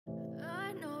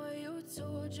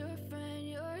told your friend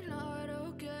you're not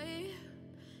okay?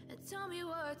 And tell me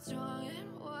what's wrong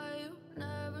and why you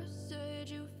never said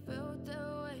you felt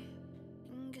that way.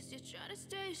 And guess you're trying to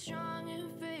stay strong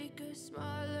and fake a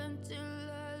smile until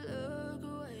I look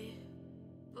away.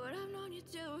 But I've known you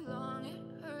too long,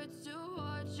 it hurts to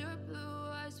watch your blue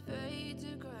eyes fade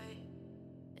to gray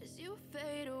as you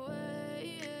fade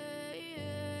away,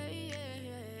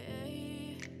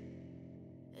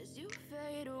 as you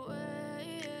fade away.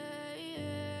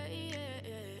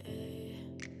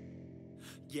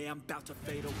 Yeah, I'm about to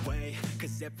fade away,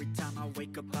 cause every time I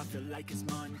wake up I feel like it's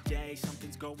Monday.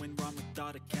 Something's going wrong with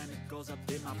all the chemicals up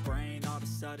in my brain. All of a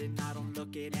sudden I don't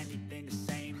look at anything the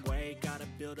same way. Got a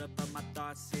buildup of my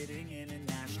thoughts sitting in an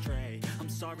ashtray. I'm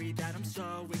sorry that I'm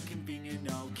so inconvenient,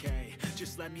 okay?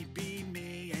 Just let me be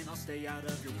me and I'll stay out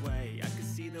of your way. I can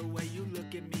see the way you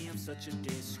look at me, I'm such a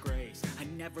disgrace. I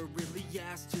never really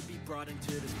asked to be brought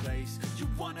into this place. You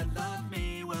wanna love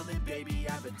me? Well then baby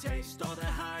I have a taste. All the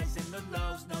highs and the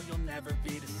lows, no you'll never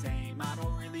be the same. I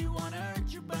don't really wanna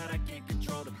hurt you but I can't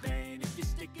control the pain. If you're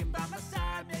sticking by my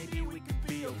side maybe we could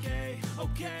be okay.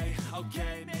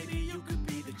 Okay, maybe you could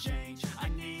be the change I